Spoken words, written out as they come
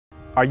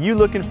Are you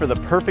looking for the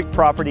perfect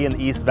property in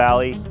the East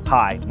Valley?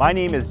 Hi, my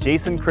name is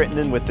Jason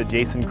Crittenden with the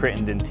Jason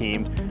Crittenden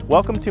team.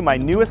 Welcome to my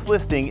newest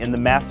listing in the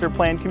master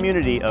plan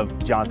community of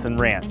Johnson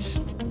Ranch.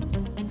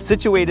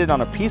 Situated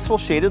on a peaceful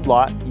shaded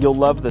lot, you'll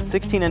love the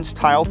 16-inch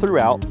tile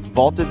throughout,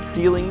 vaulted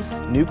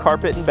ceilings, new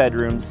carpet in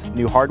bedrooms,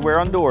 new hardware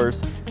on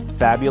doors,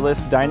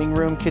 fabulous dining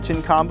room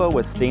kitchen combo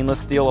with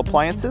stainless steel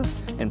appliances,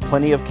 and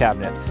plenty of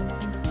cabinets.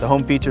 The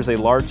home features a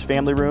large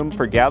family room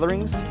for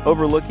gatherings,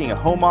 overlooking a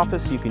home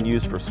office you can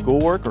use for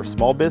schoolwork or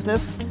small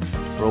business.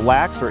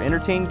 Relax or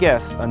entertain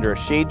guests under a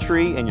shade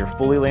tree in your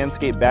fully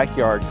landscaped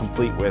backyard,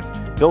 complete with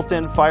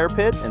built-in fire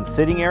pit and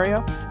sitting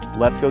area.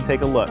 Let's go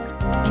take a look.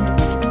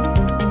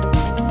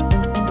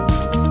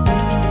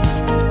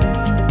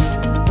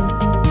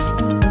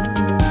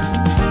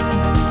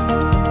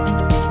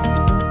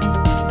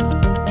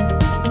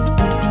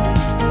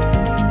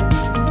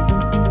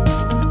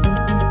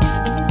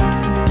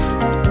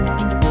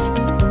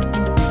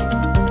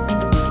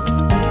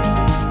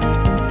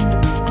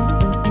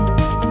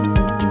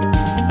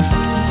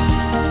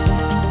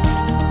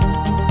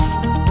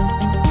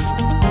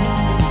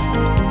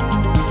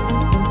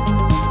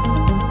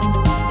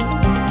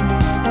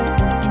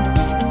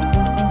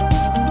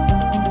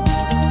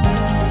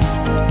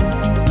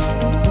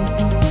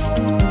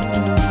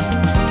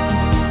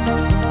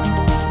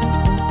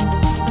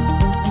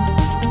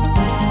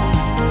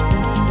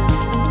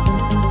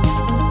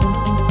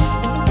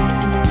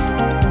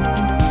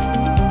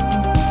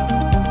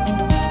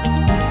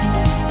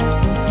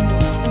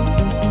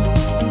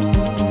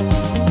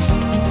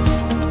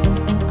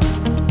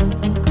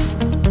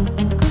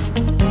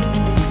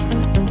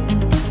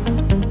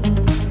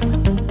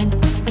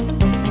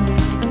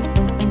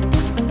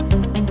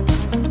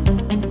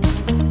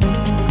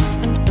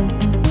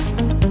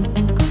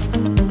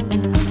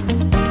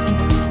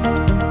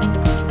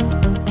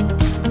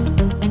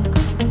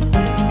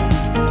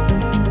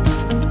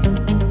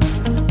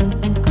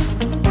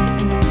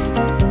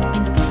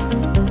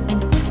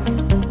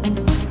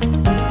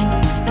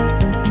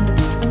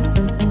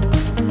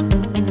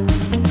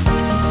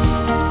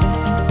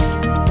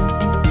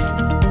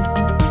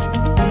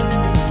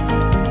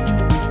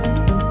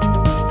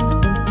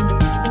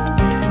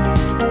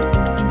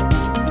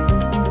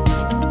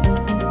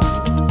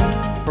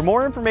 For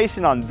more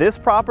information on this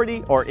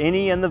property or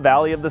any in the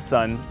Valley of the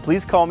Sun,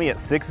 please call me at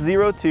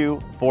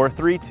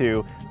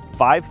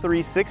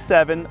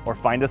 602-432-5367 or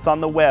find us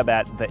on the web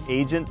at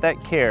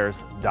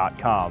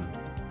theagentthatcares.com.